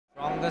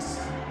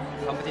strongest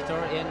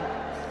competitor in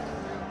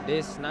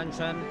this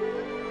Nanshan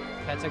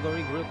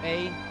category Group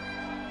A.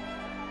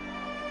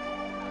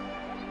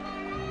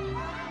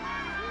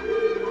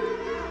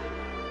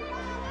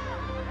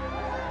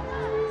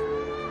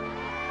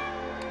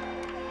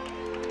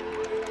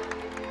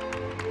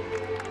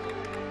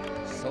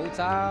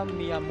 Sota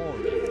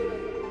Miyamori.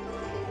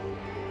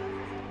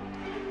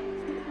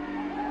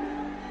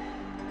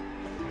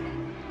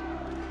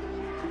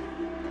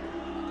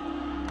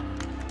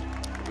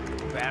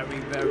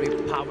 Very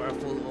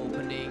powerful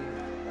opening.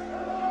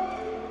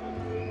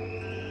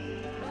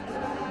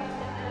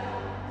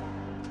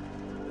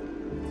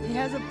 He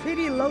has a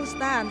pretty low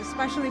stand,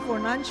 especially for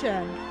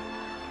Nanshan.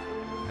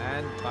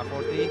 And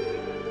 540.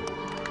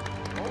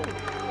 Oh,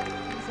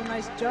 it's a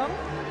nice jump.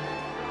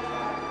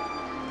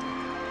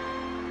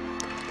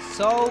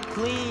 So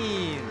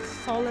clean.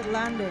 Solid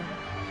landing.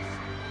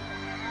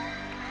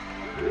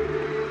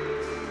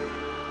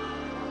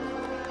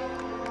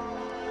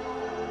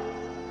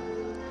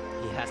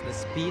 He has the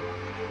speed,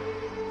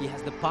 he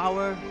has the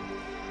power,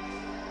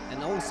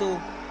 and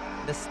also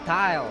the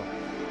style.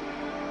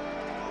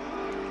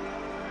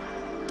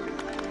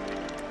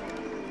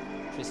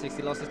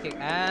 360 losses kick,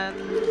 and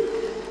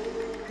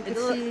it's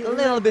a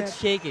little bit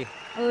shaky.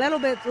 A little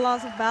bit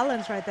loss of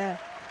balance right there.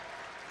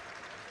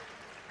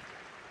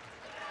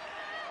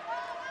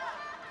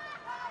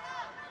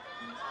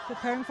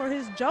 Preparing for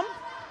his jump.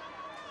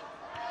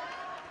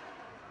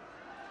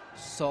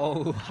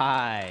 So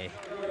high.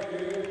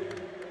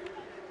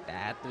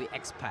 That we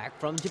expect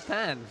from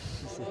Japan.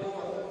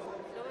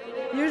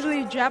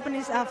 Usually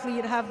Japanese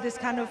athletes have this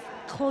kind of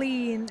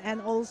clean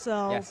and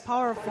also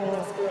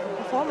powerful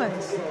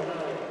performance.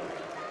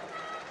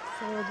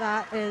 So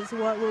that is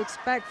what we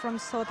expect from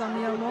Sota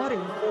Miyamori.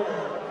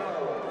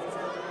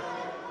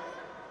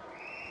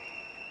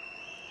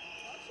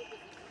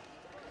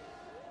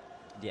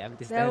 The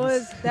empty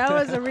stance. That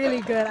was a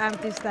really good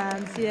empty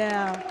stance,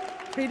 yeah.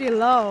 Pretty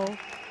low.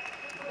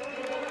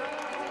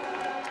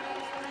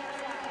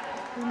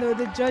 You know,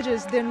 the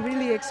judges didn't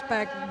really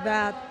expect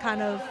that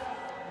kind of...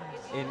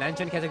 In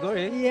Nanshan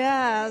category?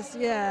 Yes,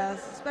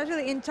 yes.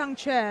 Especially in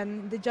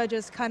Changchun, the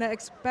judges kind of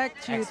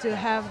expect you to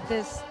have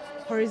this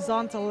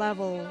horizontal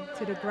level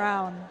to the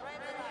ground.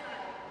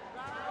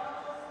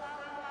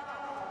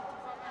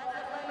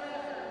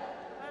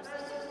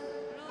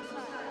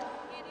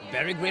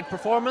 Very great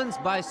performance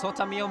by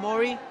Sota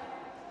Miyamori.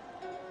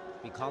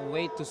 We can't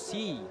wait to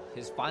see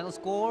his final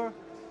score.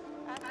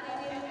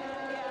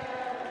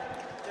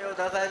 最后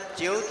得分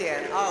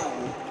9.25。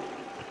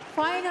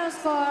 Final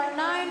score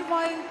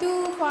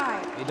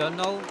 9.25. We don't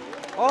know.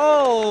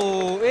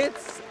 Oh,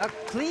 it's a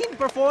clean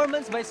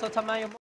performance by Sota Miyamori.